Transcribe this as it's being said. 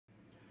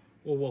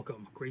Well,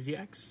 welcome, Krazy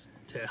X,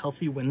 to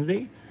Healthy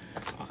Wednesday.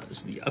 This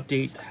is the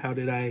update. How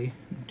did I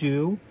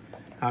do?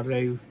 How did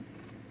I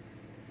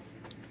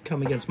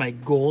come against my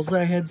goals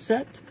that I had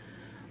set?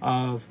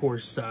 Of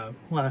course,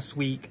 last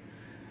week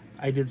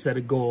I did set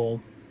a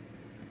goal.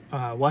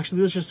 Well,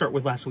 actually, let's just start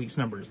with last week's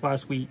numbers.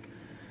 Last week,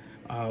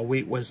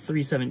 weight was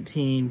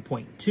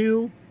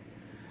 317.2.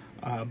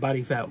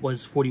 Body fat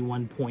was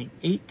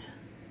 41.8.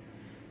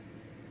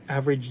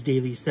 Average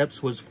daily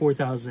steps was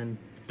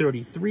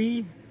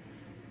 4,033.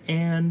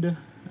 And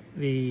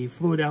the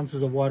fluid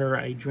ounces of water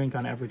I drank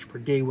on average per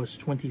day was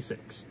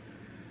 26.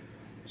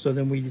 So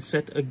then we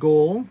set a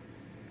goal.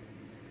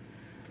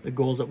 The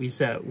goals that we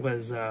set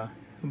was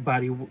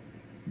body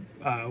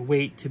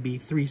weight to be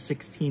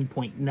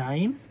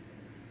 316.9.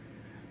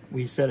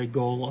 We set a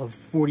goal of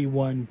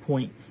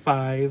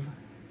 41.5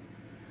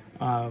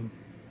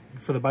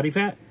 for the body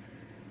fat,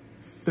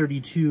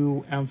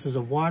 32 ounces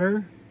of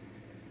water,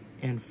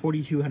 and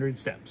 4,200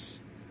 steps.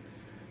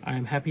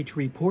 I'm happy to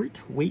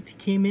report weight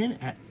came in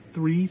at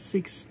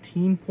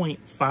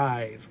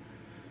 316.5.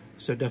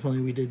 So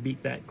definitely we did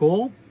beat that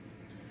goal.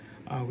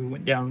 We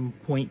went down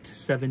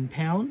 0.7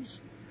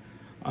 pounds.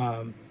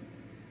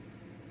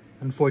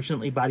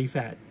 Unfortunately, body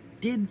fat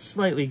did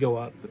slightly go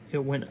up.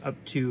 It went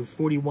up to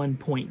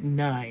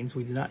 41.9, so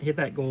we did not hit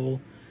that goal.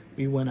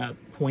 We went up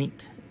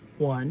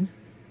 0.1.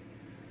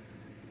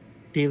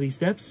 Daily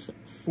steps,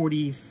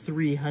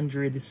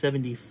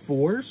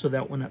 4,374, so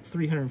that went up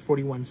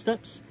 341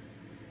 steps.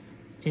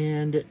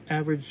 And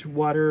average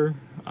water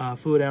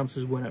fluid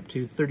ounces went up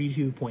to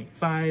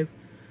 32.5.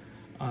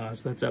 So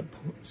that's up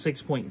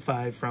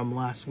 6.5 from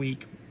last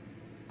week.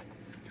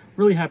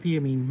 Really happy. I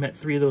mean, met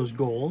 3 of those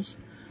goals.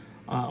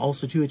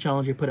 Also, a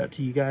challenge I put out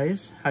to you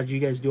guys. How did you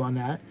guys do on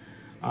that?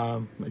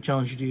 I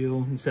challenged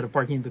you, instead of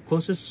parking at the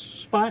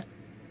closest spot,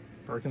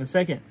 park in the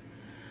second.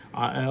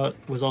 I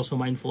was also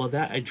mindful of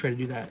that. I try to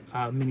do that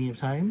many of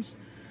times.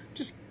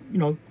 Just, you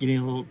know,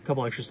 getting a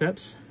couple extra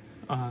steps.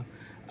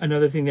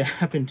 Another thing that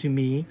happened to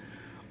me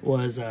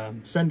was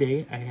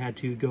Sunday, I had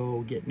to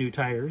go get new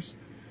tires.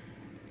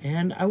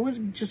 And I was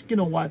just going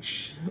to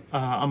watch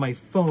on my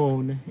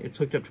phone. It's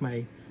hooked up to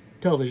my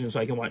television so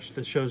I can watch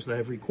the shows that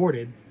I've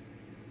recorded.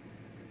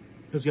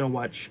 I was going to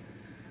watch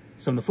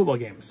some of the football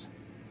games.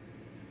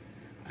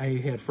 I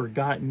had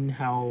forgotten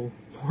how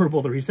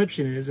horrible the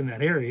reception is in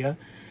that area.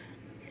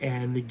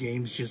 And the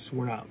games just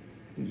were not,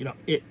 you know,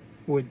 it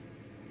would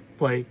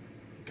play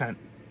kind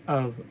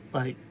of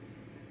like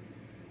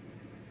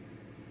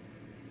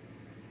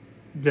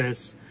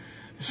this.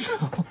 So,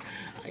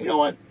 you know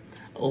what?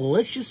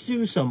 Let's just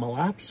do some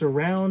laps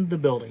around the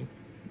building.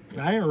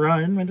 I didn't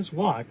run, I just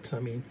walked.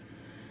 I mean,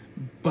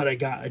 but I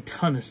got a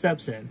ton of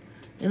steps in.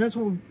 And that's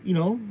what, you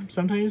know,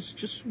 sometimes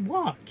just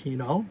walk, you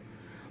know.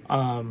 You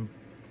don't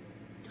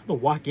have to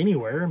walk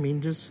anywhere. I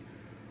mean, just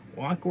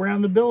walk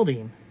around the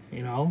building,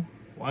 you know.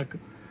 Walk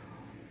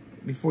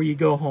before you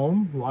go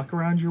home, walk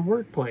around your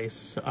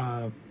workplace.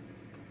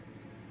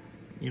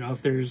 You know,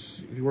 if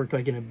you work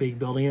like in a big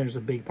building and there's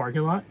a big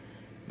parking lot,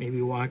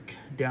 maybe walk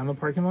down the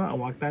parking lot and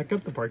walk back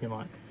up the parking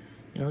lot.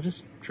 You know,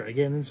 just try to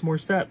get in some more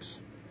steps.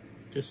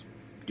 Just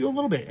do a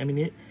little bit. I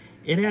mean,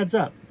 it adds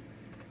up.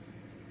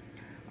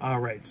 All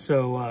right,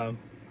 so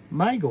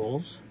my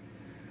goals,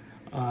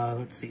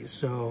 let's see,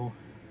 so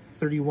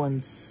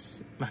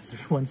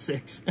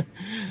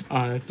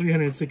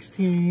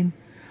 316.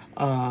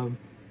 I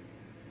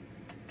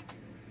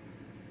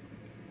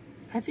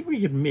think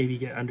we could maybe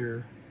get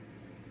under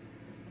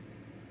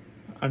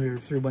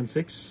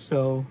 316,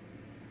 so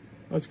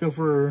let's go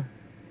for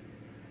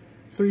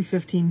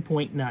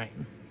 315.9.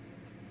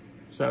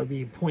 So that would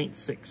be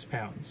 0.6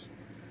 pounds.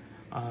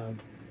 I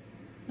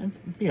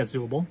think that's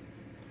doable.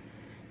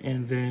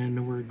 And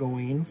then we're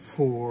going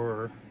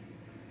for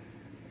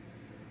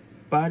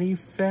body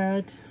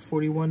fat,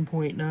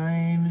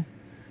 41.9.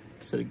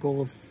 Set a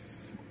goal of,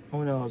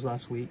 oh no, it was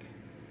last week.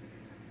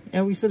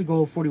 And we set a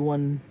goal of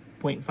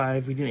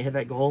 41.5. We didn't hit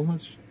that goal.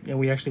 And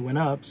we actually went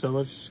up, so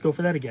let's just go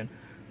for that again.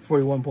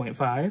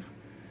 41.5.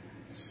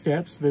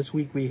 Steps, this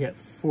week we hit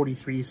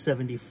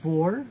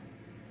 4,374.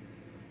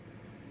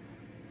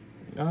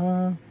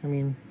 I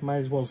mean, might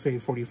as well say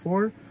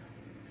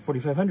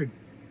 4,500.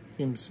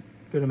 Seems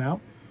good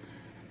amount.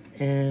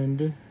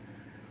 And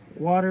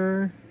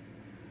water,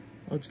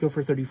 let's go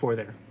for 34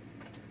 there.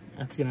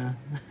 That's gonna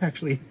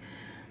actually,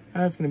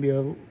 that's gonna be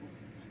a,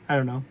 I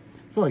don't know, I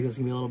feel like that's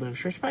gonna be a little bit of a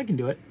stretch, but I can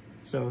do it.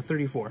 So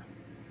 34.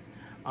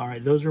 All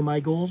right, those are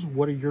my goals.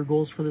 What are your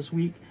goals for this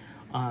week?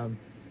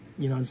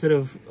 You know, instead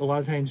of, a lot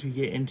of times we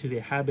get into the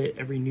habit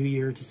every new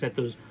year to set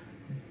those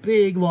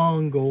big,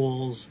 long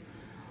goals.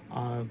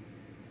 You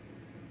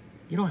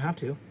don't have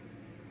to.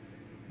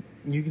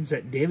 You can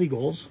set daily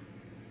goals,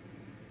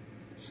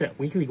 set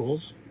weekly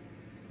goals,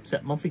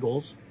 set monthly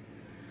goals.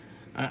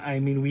 I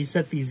mean, we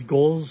set these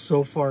goals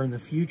so far in the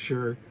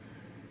future,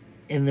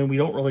 and then we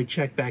don't really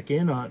check back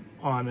in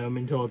on them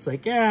until it's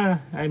like, yeah,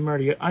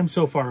 I'm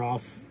so far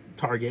off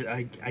target,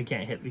 I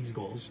can't hit these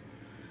goals.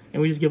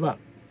 And we just give up.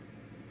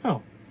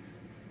 Oh,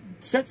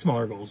 set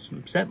smaller goals,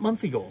 set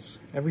monthly goals.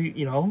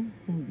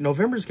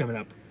 November's coming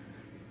up.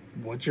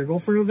 What's your goal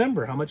for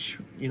November? How much,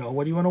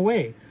 what do you want to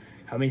weigh?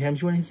 How many times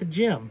do you want to hit the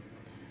gym?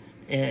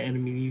 And I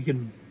mean, you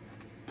can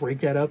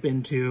break that up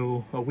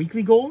into a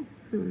weekly goal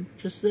or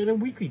just set a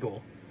weekly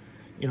goal.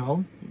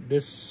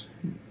 This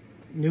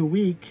new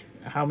week,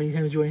 how many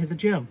times do you want to hit the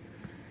gym?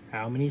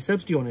 How many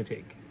steps do you want to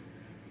take?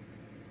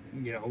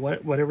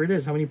 Whatever it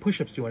is. How many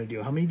push-ups do you want to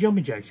do? How many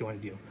jumping jacks do you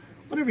want to do?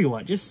 Whatever you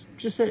want. Just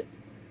set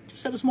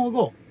a small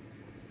goal.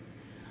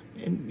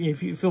 And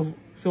if you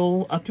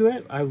feel up to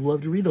it, I'd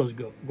love to read those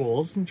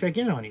goals and check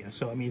in on you.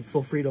 So, I mean,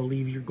 feel free to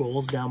leave your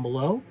goals down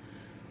below.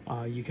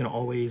 You can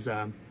always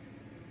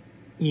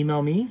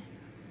email me,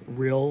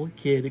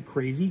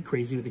 RealKidKrazy,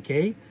 crazy with a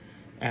K,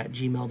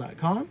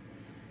 @gmail.com.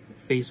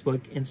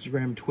 Facebook,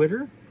 Instagram,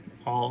 Twitter,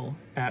 all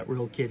at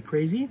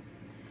RealKidKrazy.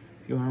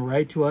 If you want to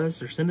write to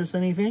us or send us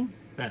anything,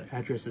 that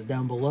address is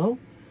down below.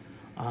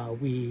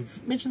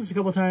 We've mentioned this a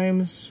couple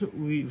times.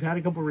 We've had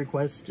a couple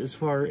requests as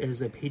far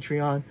as a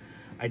Patreon.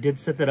 I did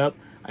set that up.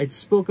 I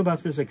spoke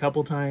about this a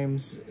couple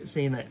times,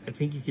 saying that I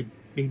think you could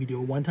maybe do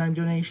a one-time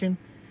donation.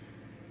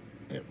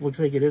 It looks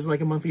like it is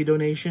like a monthly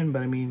donation,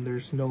 but I mean,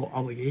 there's no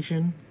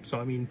obligation. So,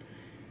 I mean,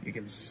 you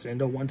can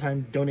send a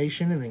one-time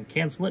donation and then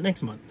cancel it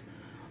next month.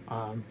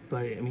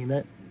 But I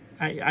mean,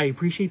 I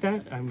appreciate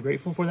that. I'm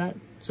grateful for that.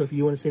 So if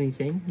you want to say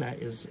anything,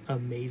 that is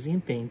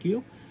amazing. Thank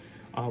you.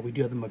 We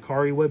do have the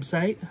Mercari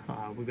website.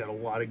 We've got a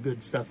lot of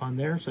good stuff on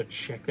there, so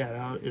check that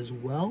out as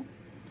well.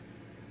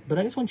 But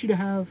I just want you to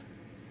have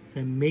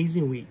an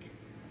amazing week.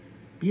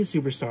 Be a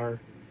superstar.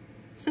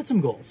 Set some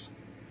goals.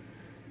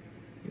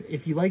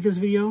 If you like this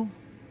video,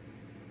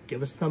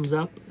 give us a thumbs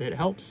up. It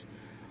helps.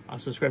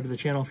 Subscribe to the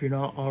channel if you're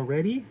not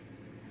already.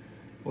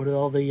 What do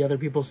all the other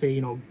people say?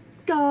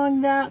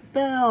 Gong that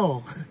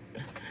bell.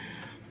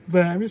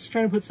 But I'm just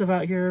trying to put stuff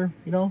out here.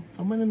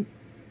 I'm going to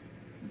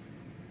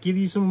give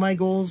you some of my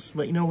goals,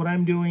 let you know what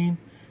I'm doing,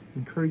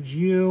 encourage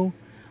you.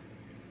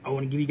 I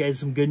want to give you guys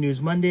some Good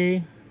News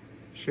Monday,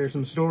 share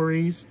some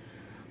stories.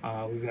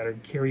 We've got our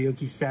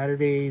karaoke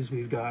Saturdays.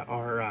 We've got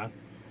our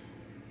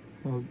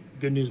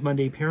Good News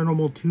Monday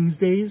Paranormal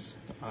Tuesdays,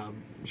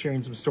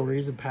 sharing some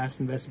stories of past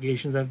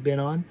investigations I've been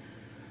on.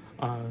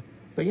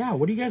 But yeah,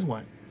 what do you guys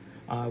want?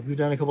 We've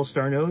done a couple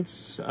Star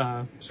Notes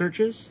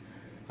searches.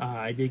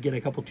 I did get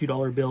a couple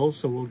 $2 bills,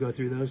 so we'll go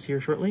through those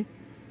here shortly.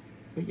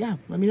 But yeah,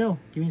 let me know.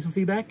 Give me some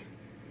feedback.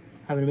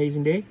 Have an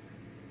amazing day.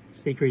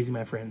 Stay crazy,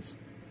 my friends.